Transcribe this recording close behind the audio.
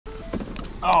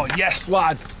Oh, yes,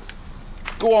 lad.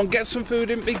 Go on, get some food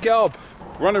in me gob.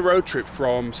 We're on a road trip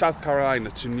from South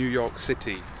Carolina to New York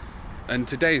City. And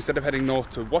today, instead of heading north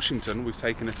to Washington, we've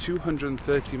taken a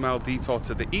 230-mile detour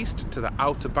to the east to the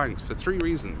Outer Banks for 3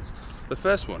 reasons. The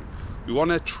first one, we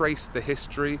want to trace the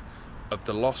history of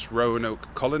the lost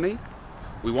Roanoke colony.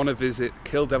 We want to visit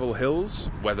Kill Devil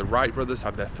Hills, where the Wright brothers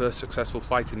had their first successful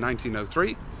flight in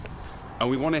 1903.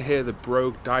 And we want to hear the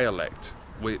Brogue dialect,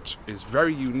 which is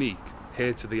very unique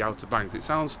here to the Outer Banks. It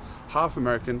sounds half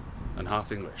American and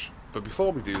half English. But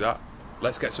before we do that,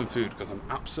 let's get some food because I'm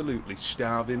absolutely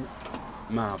starving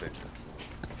Marvin.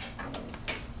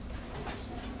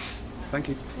 Thank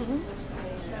you.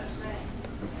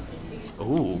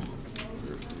 Oh,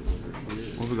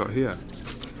 what have we got here?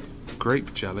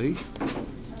 Grape jelly,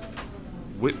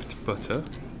 whipped butter,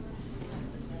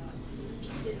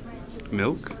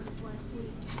 milk,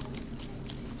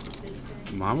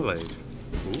 marmalade.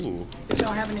 Ooh. You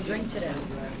don't have any drink today.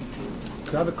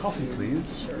 Could I have a coffee,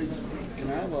 please? Sure. Can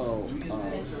I have a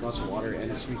glass of water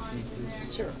and a sweet tea,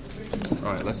 please? Sure.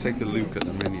 All right, let's take a look at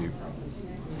the menu.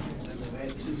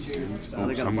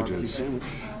 Oh, sandwiches.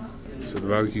 So the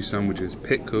barbecue sandwiches,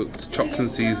 pit cooked, chopped and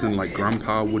seasoned like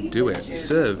Grandpa would do it,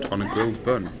 served on a grilled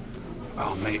bun.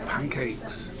 Oh, mate,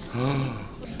 pancakes. I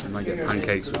might get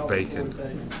pancakes with bacon.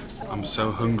 I'm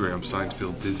so hungry, I'm starting to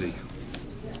feel dizzy.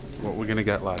 What are we gonna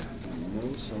get, lad?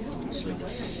 No cell phone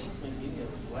service.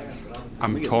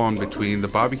 I'm torn between the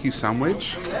barbecue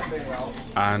sandwich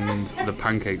and the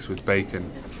pancakes with bacon.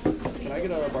 Can I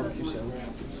get a barbecue sandwich?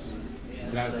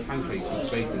 Can I have pancakes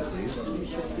with bacon, please?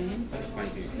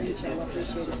 Thank you.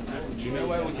 Do you know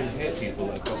where we can hear people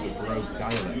that have got the Brogue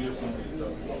dialect?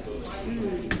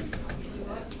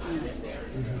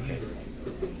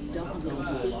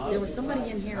 There was somebody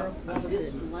in here, what was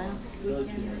it, last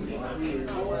weekend?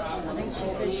 I think she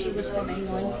said she was from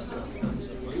England,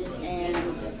 and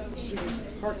she was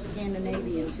part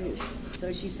Scandinavian too.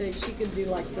 So she said she could do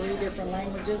like 3 different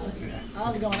languages. I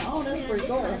was going, oh, that's pretty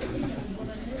cool.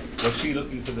 Was she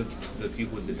looking for the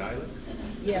people with the dialect?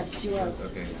 Yes, she was.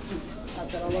 Okay. I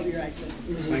said, I love your accent.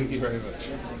 Thank you very much.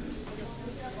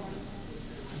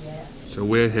 So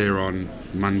we're here on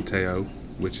Manteo,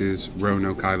 which is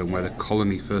Roanoke Island, where the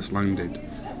colony first landed.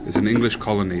 It's an English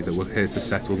colony that were here to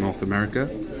settle North America.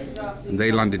 And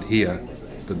they landed here,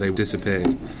 but they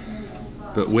disappeared.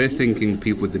 But we're thinking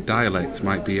people with the dialects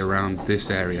might be around this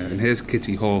area. And here's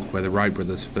Kitty Hawk, where the Wright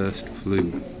brothers first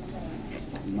flew.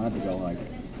 Might go like,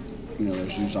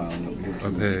 there's Hughes Island over here.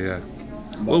 Up here, yeah.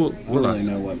 But I don't really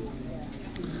know what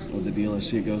the deal is.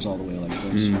 See, it goes all the way like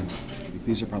this.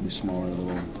 These are probably smaller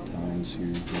little towns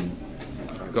here.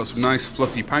 Got some nice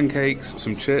fluffy pancakes,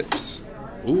 some chips.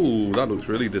 Ooh, that looks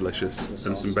really delicious.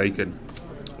 And some bacon.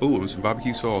 Ooh, and some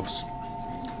barbecue sauce.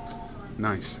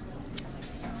 Nice.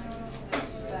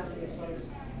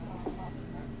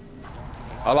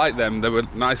 I like them, they were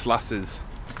nice lasses.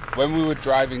 When we were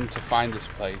driving to find this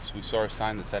place, we saw a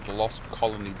sign that said Lost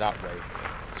Colony that way.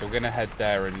 So we're gonna head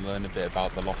there and learn a bit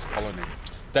about the Lost Colony.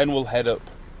 Then we'll head up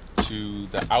to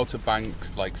the Outer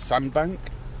Banks, like sandbank,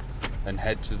 and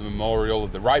head to the memorial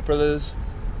of the Wright brothers.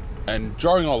 And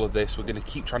during all of this, we're going to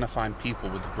keep trying to find people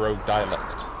with the Brogue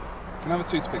dialect. Can I have a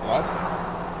toothpick, lad?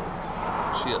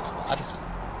 Cheers, lad.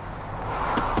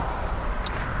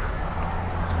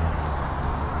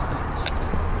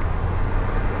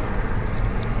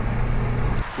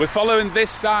 We're following this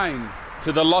sign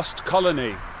to the Lost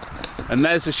Colony, and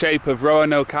there's the shape of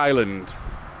Roanoke Island.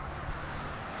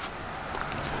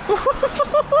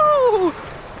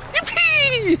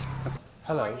 Yippee!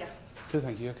 Hello. Good,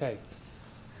 thank you. Okay.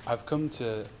 I've come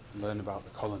to learn about the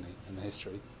colony and the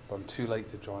history, but I'm too late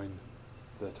to join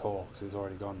the tour because it's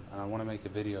already gone, and I want to make a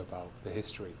video about the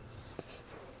history.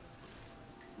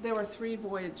 There were 3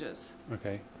 voyages.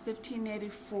 Okay.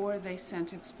 1584, they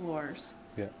sent explorers.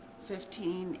 Yeah.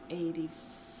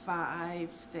 1585,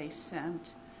 they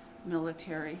sent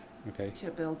military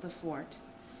to build the fort.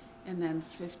 And then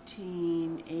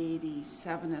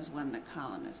 1587 is when the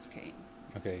colonists came.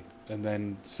 Okay, and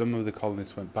then some of the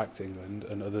colonists went back to England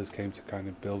and others came to kind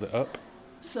of build it up?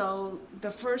 So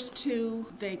the first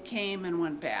 2, they came and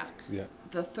went back. Yeah.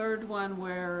 The third one,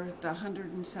 where the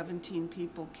 117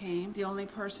 people came, the only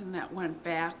person that went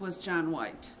back was John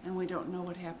White, and we don't know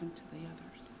what happened to the others.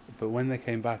 But when they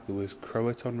came back, there was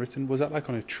Croatan written. Was that like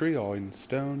on a tree or in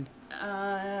stone?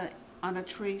 On a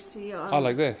tree, see? Oh,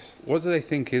 like this. What do they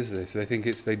think is this? Do they think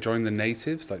it's they joined the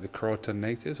natives, like the Croatan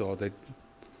natives, or they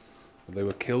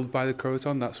were killed by the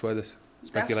Croatan? That's where the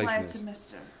speculation is. That's why it's a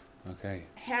mystery. Okay.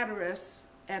 Hatteras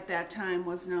at that time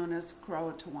was known as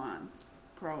Croatoan.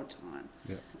 Croton.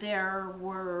 Yeah. There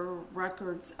were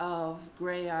records of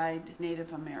gray-eyed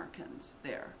Native Americans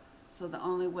there. So the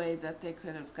only way that they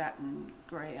could have gotten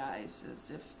gray eyes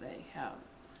is if they have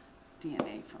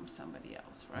DNA from somebody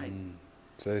else, right?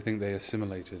 So they think they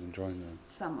assimilated and joined them?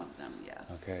 Some of them,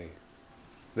 yes. Okay.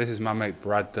 This is my mate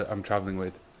Brad that I'm travelling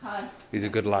with. Hi. He's a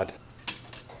good lad.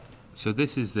 So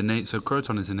this is the name, so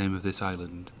Croton is the name of this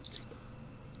island.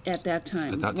 At that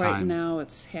time. At that Right time. now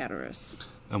it's Hatteras.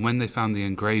 And when they found the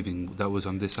engraving, that was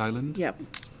on this island? Yep,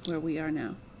 where we are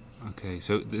now. Okay,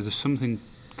 so there's something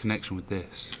connection with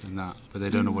this and that, but they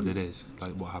don't know what it is,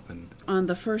 like what happened. On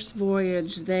the first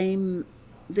voyage, the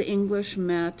English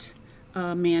met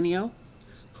Manio,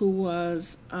 who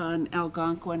was an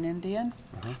Algonquin Indian,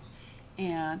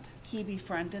 and he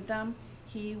befriended them.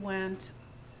 He went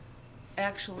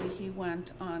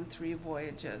on 3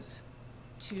 voyages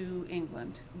to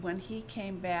England. When he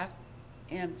came back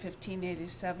in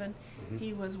 1587,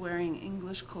 he was wearing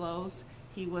English clothes.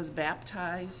 He was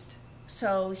baptized.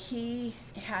 So he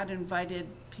had invited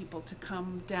people to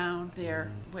come down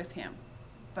there with him,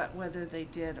 but whether they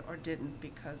did or didn't,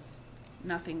 because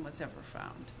nothing was ever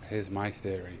found. Here's my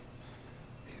theory.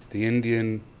 The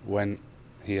Indian went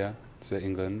here to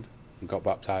England and got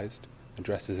baptised and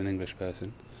dressed as an English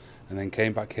person, and then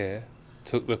came back here,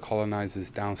 took the colonisers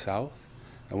down south,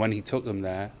 and when he took them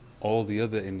there, all the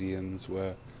other Indians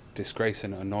were disgraced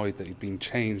and annoyed that he'd been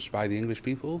changed by the English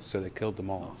people, so they killed them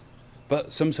all.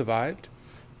 But some survived,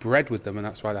 bred with them, and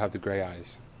that's why they have the grey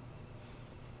eyes.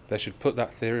 They should put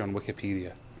that theory on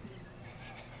Wikipedia.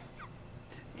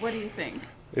 What do you think?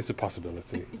 It's a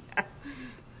possibility.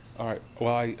 All right,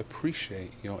 well, I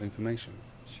appreciate your information.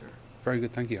 Sure. Very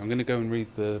good, thank you. I'm going to go and read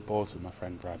the boards with my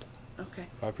friend Brad. Okay.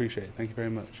 I appreciate it. Thank you very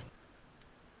much.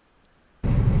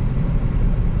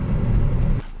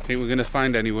 Think we're going to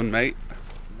find anyone, mate?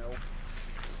 Nope.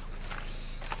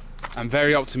 I'm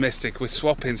very optimistic. We're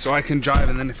swapping, so I can drive,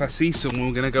 and then if I see someone,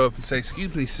 we're going to go up and say,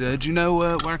 "Excuse me, sir, do you know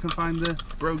where I can find the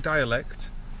Brogue dialect?"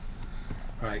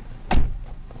 Right.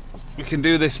 We can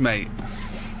do this, mate.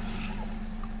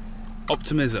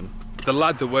 Optimism. The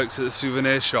lad that works at the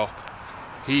souvenir shop,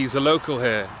 he's a local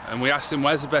here, and we asked him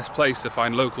where's the best place to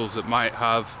find locals that might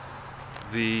have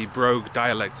the Brogue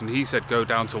dialect, and he said go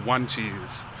down to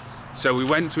Wanchees. So we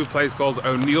went to a place called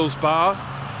O'Neill's Bar,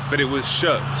 but it was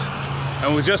shut.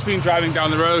 And we've just been driving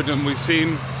down the road and we've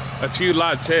seen a few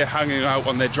lads here hanging out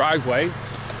on their driveway.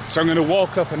 So I'm going to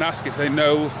walk up and ask if they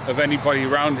know of anybody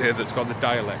around here that's got the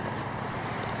dialect.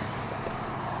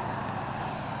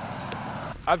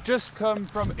 I've just come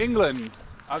from England.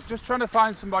 I'm just trying to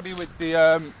find somebody with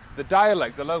the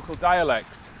dialect, the local dialect,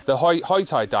 the Hoi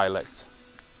Toiders dialect.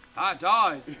 High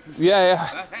tide. Yeah.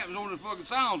 That happens on the fucking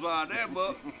sounds like that,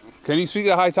 but Can you speak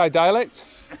a Hoi Toiders dialect?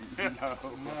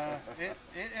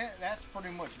 That's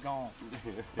pretty much gone.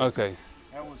 Okay.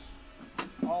 That was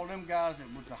all them guys that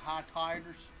was the Hoi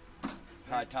Toiders.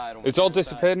 High tide on It's all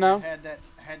disappeared now? Had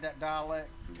that dialect.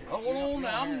 hold on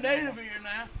now, I'm native here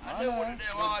now. I know what the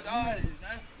damn high tide is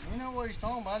now. You know what he's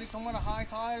talking about? He's talking about a Hoi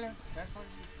Toider.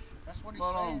 That's what he's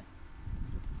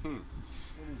saying.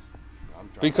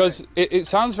 Because it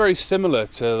sounds very similar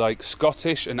to like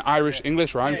Scottish and Irish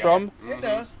English where I'm from. It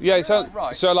does. Yeah, it sounds,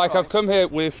 Right, so like right. I've come here,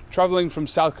 we're travelling from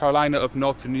South Carolina up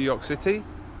north to New York City,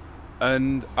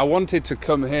 and I wanted to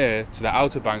come here to the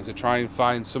Outer Banks to try and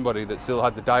find somebody that still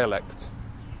had the dialect.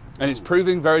 And it's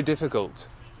proving very difficult.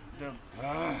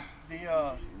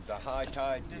 The high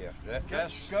tide, yeah.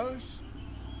 That's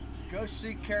go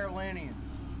see Carolinian.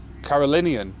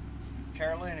 Carolinian.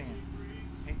 Carolinian.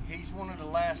 He's one of the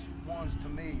last ones to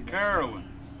me. Carolyn.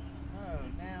 No,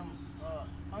 damn,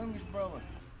 homie's brother.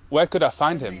 Where could I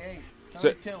find him? 78.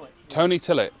 So- Tony Tillett. Tony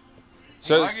Tillett.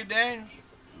 So Mikey Daniels.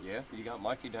 yeah. You got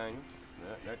Mikey Daniels.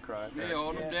 That cried. Yeah,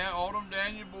 all them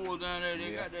Daniel boys down there,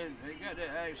 they Yeah. got that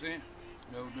accent.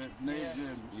 No, that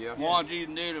native, Yeah. Wanchees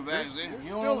native accent.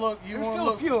 You want to look? You There's want to still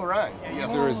a look? few around. Yeah, you There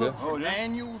want is, to look yeah. for Oh, yeah.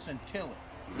 Daniels and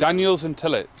Tillett. Daniels and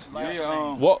Tillett. Last Yeah,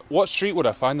 name. What street would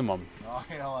I find them on? Oh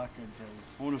hell, I couldn't tell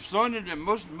you. On the Sunday, they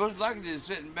most likely they're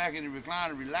sitting back in the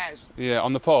recliner relaxing Yeah,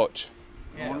 on the porch.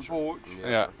 on the porch.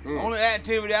 Yeah. The only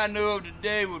activity I know of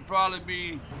today would probably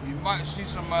be you might see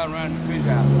somebody around the fish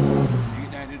house. You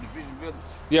get down to the fishing village.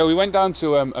 Yeah, we went down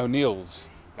to O'Neill's,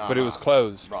 but it was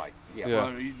closed. Right. Yeah. Yeah.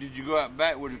 Well, did you go out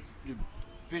back where the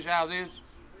fish house is?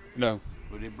 No.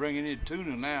 Well, they're bringing in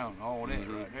tuna now and all that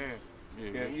right there.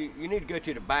 Yeah. You need to go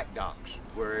to the back docks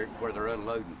where they're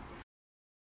unloading.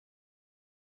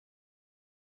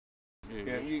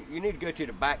 Yeah. You need to go to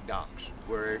the back docks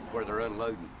where they're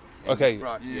unloading. Okay.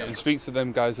 Right. Yeah. And speak to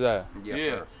them guys there. Yes, Yeah.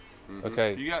 sir.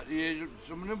 Okay. You got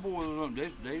some of them boys or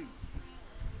something.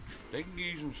 They can give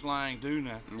you some slang too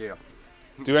now. Yeah.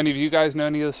 Do any of you guys know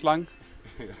any of the slang?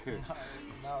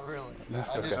 Not really.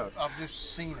 Okay. I've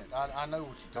just seen it. I know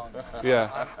what you're talking about.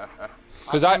 Yeah.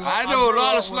 Because I know a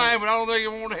lot of slang, but I don't think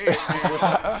you want to hear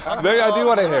it. maybe I do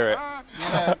want to hear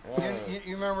it.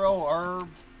 You remember old Herb?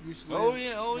 Used to Oh live?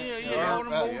 yeah, oh yeah, yeah. All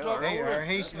them old talk-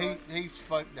 He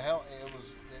spoke the hell.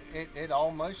 It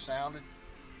almost sounded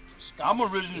Scottish. I'm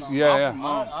originally. Yeah,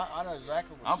 I know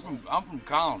exactly what I'm from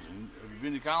Collinton. Have you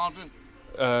been to Collinton?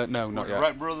 No, not yet.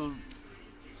 Wright brothers.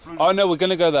 Oh no, we're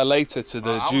gonna go there later to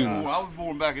the dunes. I was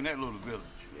born back in that little village.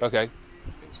 Okay.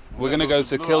 We're gonna go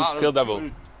to Kill Devil.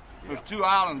 There's 2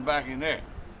 islands back in there.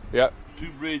 Yep. 2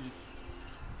 bridges.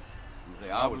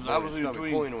 I was in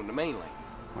between. Point on the mainland.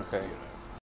 Okay.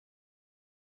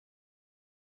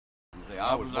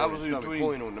 I was in between.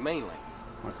 Point on the mainland.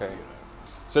 Okay.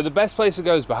 So the best place to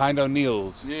go is behind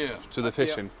O'Neill's. Yeah. To the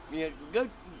fishing. Yeah, go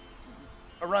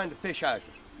around the fish houses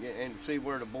and see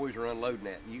where the boys are unloading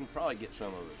at. You can probably get some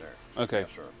of it there. Okay.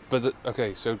 Yes, sir. But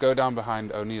okay, so go down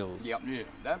behind O'Neill's. Yep. Yeah.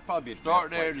 That'd probably be the Start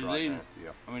best there place to right leave. now.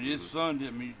 Yep. I mean, it's Sunday.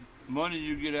 I mean, Monday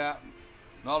you get out.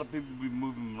 A lot of people be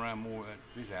moving around more at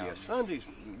the fish house. Yeah, Sundays,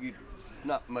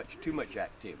 not too much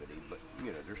activity, but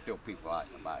there's still people out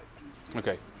and about.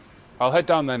 Okay. I'll head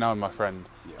down there now with my friend.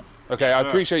 Yeah. Okay, I Sure.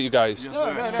 appreciate you guys. Yes,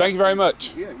 sir. Thank you very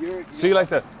much. Yeah, See you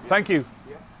later. Thank you.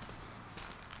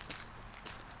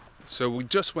 So we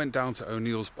just went down to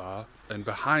O'Neill's bar, and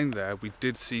behind there we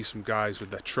did see some guys with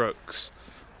their trucks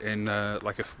in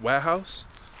like a warehouse.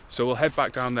 So we'll head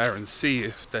back down there and see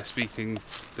if they're speaking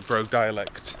the Brogue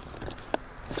dialect.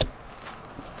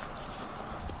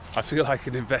 I feel like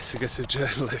an investigative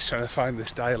journalist trying to find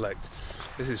this dialect.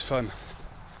 This is fun.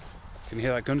 Can you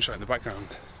hear that gunshot in the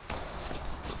background?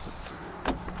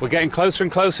 We're getting closer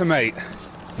and closer, mate.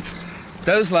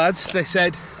 Those lads, they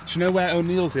said, do you know where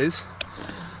O'Neill's is?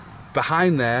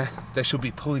 Behind there, they should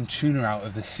be pulling tuna out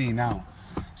of the sea now.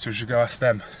 So we should go ask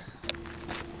them.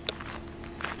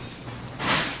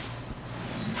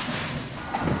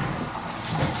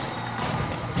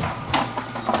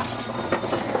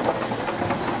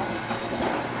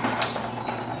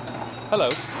 Hello.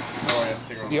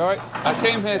 You alright? I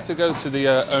came here to go to the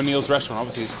O'Neill's restaurant.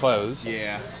 Obviously it's closed.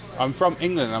 Yeah. I'm from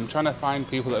England. I'm trying to find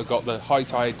people that have got the Hoi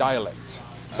Toiders dialect.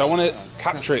 So I want to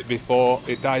capture it before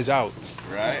it dies out.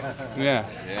 Right. Yeah.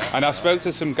 Yeah. And I spoke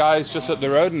to some guys just up the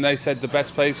road, and they said the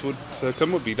best place to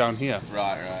come would be down here.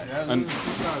 Right. And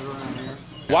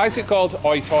why is it called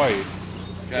Hoi Toiders?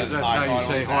 Because That's how you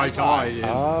say high tide.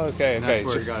 Yeah. Oh, okay. That's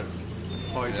where you got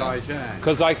high tide shine.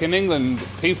 Because like in England,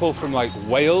 people from like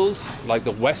Wales, like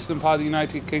the western part of the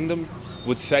United Kingdom,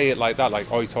 would say it like that, like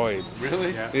Hoi Toiders.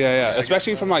 Really? Yeah.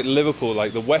 Especially from like Liverpool,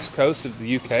 like the west coast of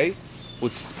the UK,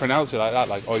 would pronounce it like that,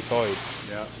 like Hoi Toiders.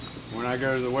 Yeah. When I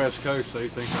go to the west coast, they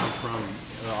think I'm from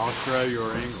Australia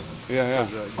or England. Yeah.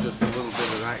 Just a little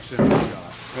bit of accent we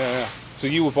got. Yeah. So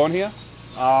you were born here?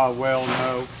 Well,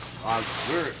 no.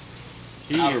 We're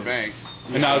He Outer is. Banks.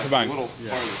 In Outer Banks. A little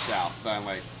farther south than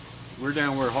like We're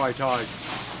down where high tide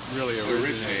really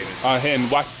originated. Here in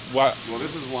what? well,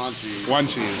 this is Wanchee.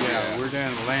 Wanchee. Yeah, we're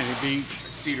down at Atlantic Beach,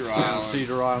 Cedar Island.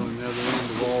 Cedar Island, the other end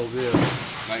of all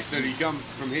this. Like, so you come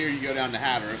from here, you go down to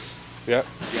Hatteras. Yep.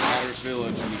 You go to Hatteras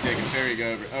Village, and you take a ferry,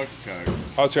 go over to Okokoke.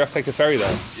 Oh, so you have to take a ferry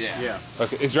there? Yeah,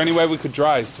 Okay. Is there any way we could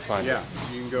drive to find yeah.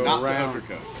 You can go Not around. to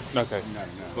Okokoke. it? Okay.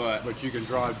 No. But You can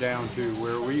drive down to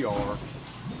where we are,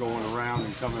 going around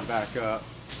and coming back up.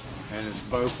 And it's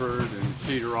Beaufort and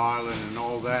Cedar Island and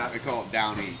all that they call it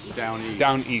down east. down east.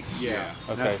 Down east. Yeah,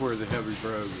 and Okay. that's where the heavy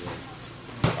brogue is.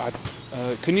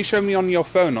 Can you show me on your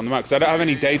phone on the map? Because I don't have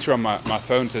any data on my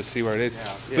phone to see where it is.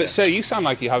 Yeah. But sir, you sound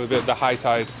like you have a bit of the high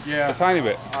tide. Yeah, A tiny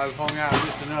bit. I've hung out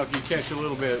just enough. You catch a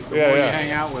little bit. The Yeah, more yeah. you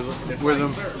hang out with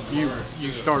them, you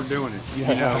start doing it. You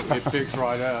know, it picks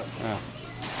right up.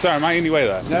 Sorry, am I in your way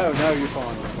there? No, you're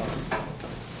fine. You're fine.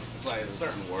 It's like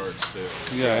certain words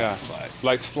too. Yeah. It's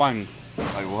Like slang.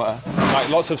 like what? Like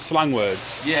lots of slang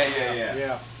words. Yeah.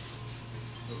 Yeah.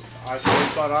 I sort of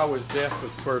thought I was deaf the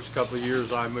first couple of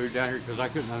years I moved down here because I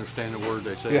couldn't understand the word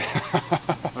they said.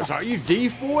 I was like, "Are you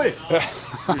deaf, boy?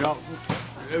 You know,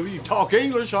 if you talk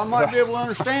English, I might be able to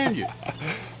understand you."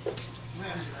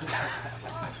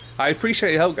 I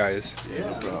appreciate your help, guys. Yeah,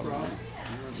 no problem.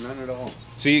 None at all.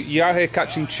 So you out here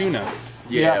catching tuna?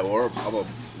 Yeah, we're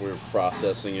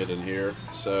processing it in here.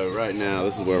 So right now,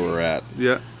 this is where we're at.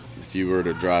 Yeah. If you were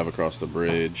to drive across the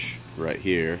bridge right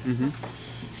here,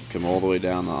 come all the way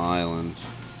down the island,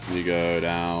 you go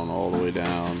down all the way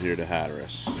down here to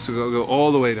Hatteras. So we've got to go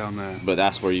all the way down there. But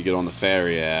that's where you get on the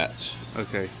ferry at,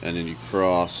 Okay. and then you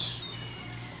cross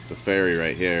the ferry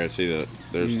right here. See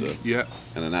there's the Yeah.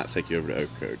 and then that take you over to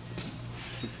Okokoke.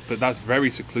 but that's very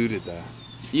secluded there.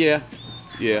 Yeah,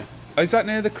 yeah. Is that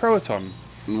near the Croatan?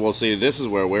 Well, see, this is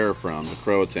where we're from, the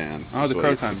Croatan. Oh, the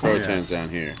Croatan. The Croatan's down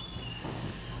here.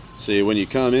 See, when you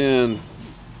come in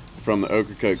from the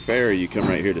Ocracoke Ferry, you come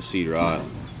right here to Cedar Island.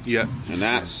 Yeah. And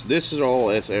this is all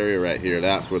this area right here.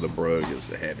 That's where the brogue is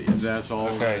the heaviest. That's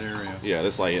all that area. Yeah,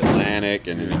 that's like Atlantic,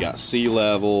 and then you got Sea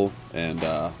Level and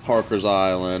Harker's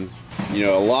Island. You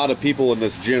know, a lot of people in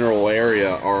this general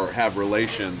area have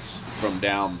relations from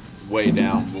way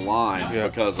down the line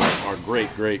because our great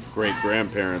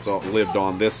grandparents all lived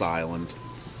on this island.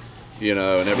 You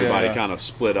know, and everybody kind of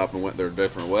split up and went their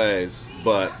different ways.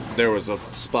 But there was a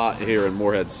spot here in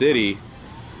Morehead City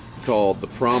called the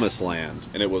Promised Land,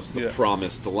 and it was the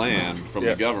promised land from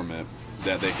the government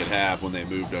that they could have when they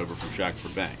moved over from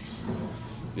Shackford Banks.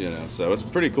 You know, so it's a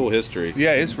pretty cool history.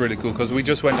 Yeah, it's really cool because we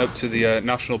just went up to the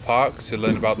national park to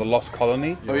learn about the Lost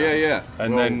Colony. Oh yeah.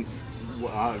 And then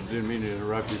I didn't mean to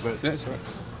interrupt you, but that's right.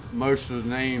 Most of the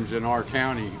names in our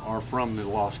county are from the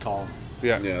Lost Colony.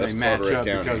 Yeah, they match up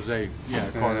because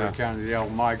Carteret County, they all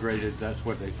migrated. That's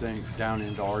what they think down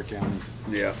into our county.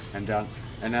 Yeah,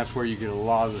 and that's where you get a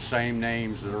lot of the same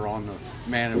names that are on the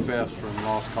manifest from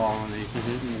Lost Colony,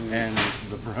 and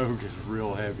the brogue is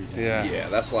real heavy. Yeah,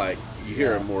 that's like you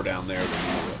hear it more down there than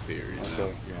you do up here. You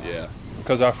know? Yeah.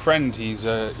 Because our friend, he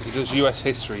does U.S.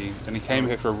 history, and he came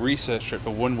here for a research trip for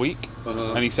 1 week,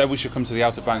 and he said we should come to the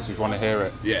Outer Banks if we want to hear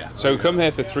it. Yeah. So we come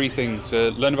here for 3 things: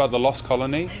 to learn about the Lost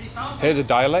Colony, hear the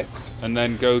dialect, and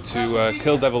then go to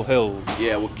Kill Devil Hills.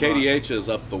 Yeah, well, KDH is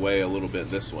up the way a little bit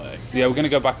this way. Yeah, we're going to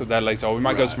go back up there later, or we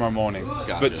might go tomorrow morning.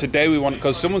 Gotcha. But today we want,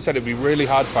 because someone said it'd be really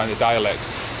hard to find the dialect.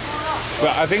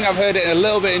 But I think I've heard it a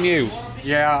little bit in you.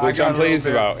 Yeah, which I'm pleased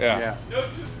about. Yeah.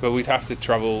 But we'd have to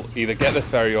travel, either get the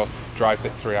ferry or drive for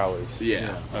 3 hours.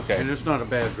 Yeah. Okay. And it's not a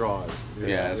bad drive.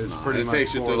 Yeah, it's not. Pretty It much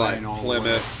takes you to like 4-lane all the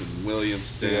Plymouth and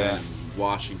Williamston and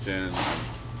Washington.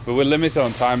 But we're limited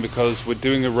on time because we're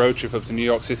doing a road trip up to New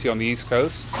York City on the East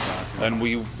Coast, and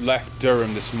we left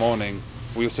Durham this morning.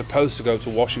 We were supposed to go to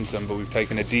Washington, but we've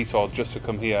taken a detour just to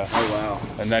come here. Oh wow!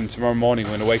 And then tomorrow morning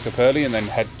we're going to wake up early and then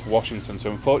head to Washington.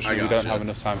 So unfortunately we don't have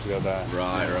enough time to go there.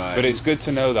 Right. But it's good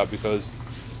to know that because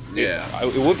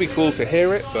it would be cool to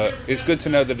hear it, but it's good to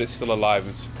know that it's still alive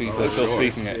and people are still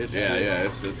speaking it.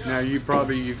 It's now you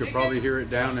could probably hear it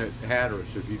down at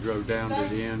Hatteras if you drove down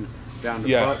to the end. Down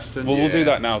to Buxton. Well, we'll do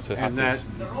that now to Hatteras.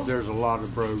 And there's a lot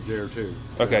of brogue there too.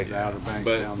 Okay. The Outer Banks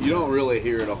but down you don't really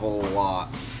hear it a whole lot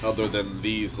other than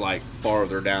these like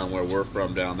farther down where we're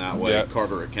from down that way,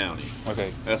 Carteret County.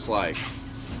 Okay. That's like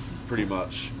pretty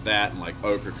much that and like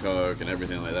Ocracoke and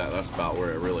everything like that. That's about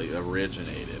where it really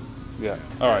originated. Yeah.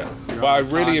 All right. Well, I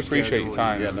really appreciate your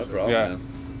time. Yeah, no problem, man.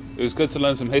 It was good to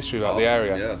learn some history about the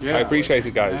area. Yeah. I appreciate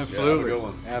it, guys.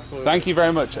 Absolutely. Absolutely. Thank you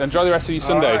very much. Enjoy the rest of your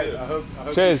Sunday. Right. I hope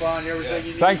Cheers. you find everything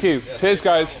you need. Thank you. Cheers,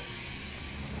 guys.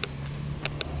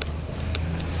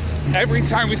 Every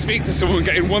time we speak to someone, we're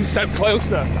getting one step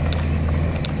closer.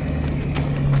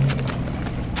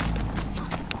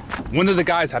 One of the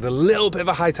guys had a little bit of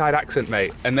a high tide accent,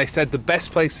 mate, and they said the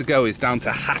best place to go is down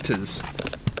to Hatteras.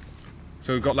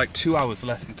 So we've got like 2 hours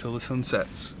left until the sun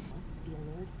sets.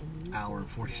 Hour and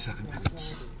 47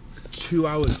 minutes. 2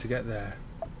 hours to get there.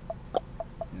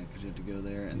 Yeah, because you have to go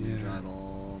there and then drive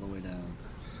all the way down.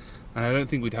 And I don't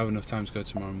think we'd have enough time to go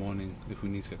tomorrow morning if we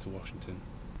need to get to Washington.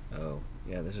 Oh,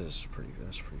 yeah, that's pretty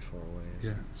far away.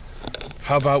 Yeah.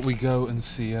 How about we go and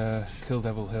see Kill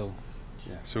Devil Hill?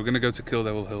 Yeah. So we're going to go to Kill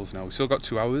Devil Hills now. We've still got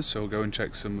 2 hours, so we'll go and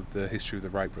check some of the history of the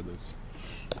Wright brothers.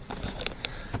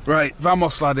 Right,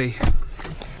 vamos, laddie.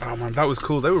 Oh man, that was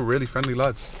cool. They were really friendly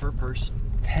lads. Per person.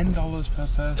 $10 per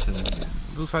person.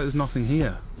 Looks like there's nothing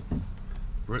here.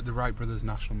 We're at the Wright Brothers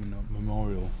National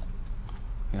Memorial.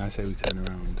 Yeah, I say we turn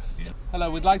around. Yeah. Hello,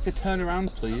 we'd like to turn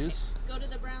around, please. Go to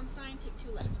the brown sign, take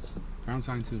 2 lefts. Brown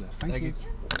sign, 2 lefts. Thank you.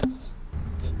 What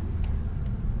did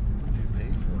you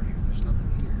pay for here? There's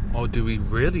nothing here. Oh, do we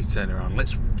really turn around?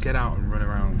 Let's get out and run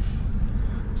around.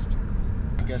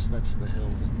 I guess that's the hill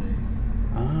that they...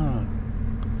 Ah.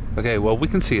 Okay, well, we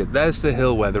can see it. There's the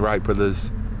hill where the Wright brothers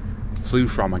flew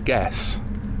from, I guess.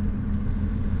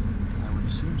 I would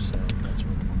assume so, if that's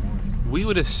where the memorial... We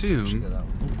would assume... Oh,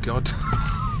 God.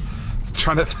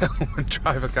 Trying to film and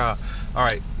drive a car.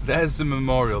 Alright, there's the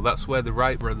memorial. That's where the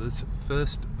Wright brothers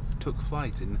first took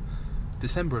flight in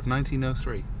December of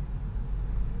 1903.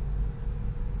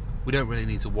 We don't really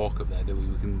need to walk up there, do we?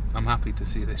 I'm happy to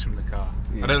see this from the car.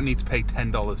 Yeah. I don't need to pay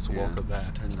 $10 to walk up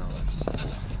there.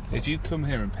 $10. If you come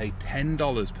here and pay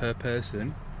 $10 per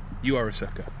person, you are a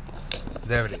sucker.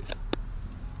 There it is.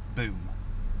 Boom.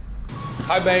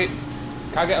 Hi, mate.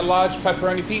 Can I get a large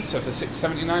pepperoni pizza for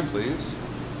 $6.79, please?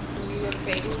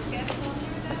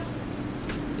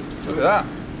 Look at that.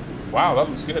 Wow, that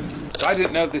looks good. So I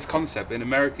didn't know this concept. In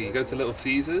America, you go to Little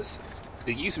Caesars.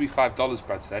 It used to be $5,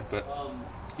 Brad said, but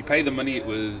you pay the money, it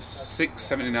was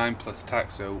 $6.79 plus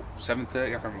tax, so $7.30, I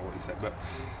can't remember what he said, but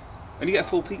and you get a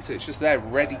full pizza, it's just there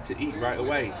ready to eat right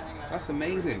away. That's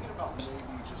amazing.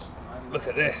 Look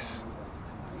at this.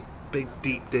 Big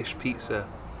deep dish pizza.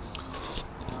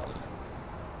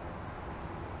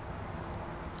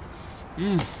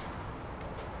 Mmm.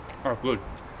 Oh, good.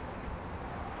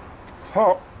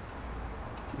 Hot,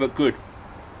 but good.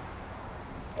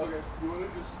 Okay, you want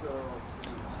to just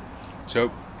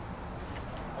So,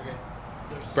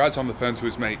 Brad's on the phone to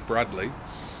his mate Bradley,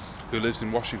 who lives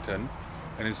in Washington,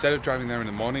 and instead of driving there in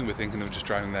the morning, we're thinking of just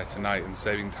driving there tonight and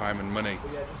saving time and money,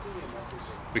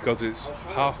 because it's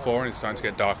 4:30 and it's starting to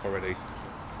get dark already.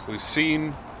 We've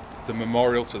seen the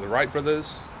memorial to the Wright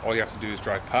brothers. All you have to do is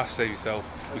drive past, we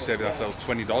saved ourselves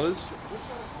 $20.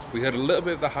 We heard a little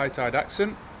bit of the high tide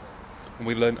accent, and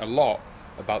we learned a lot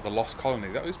about the lost colony.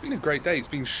 It's been a great day. It's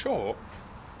been short.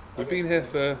 We've been here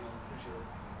for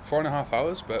 4.5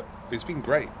 hours, but it's been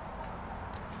great.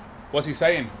 What's he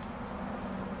saying?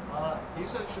 He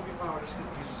said it should be fine. He's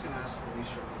just going to ask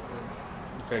Felicia real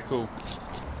quick. Okay, cool.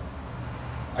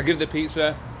 I give the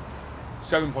pizza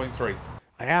 7.3.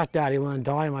 I asked Daddy one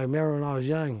time, I remember when I was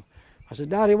young, I said,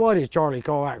 Daddy, what is Charlie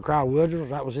call that crowd Wooders?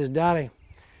 That was his daddy.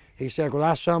 He said, well,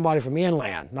 that's somebody from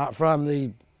inland, not from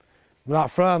the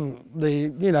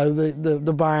you know,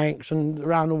 the banks and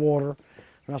around the water.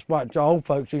 And that's what the old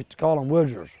folks used to call them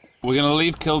Wooders. We're going to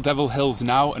leave Kill Devil Hills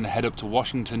now and head up to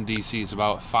Washington, D.C. It's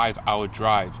about a 5-hour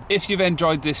drive. If you've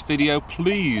enjoyed this video,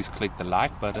 please click the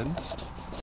like button.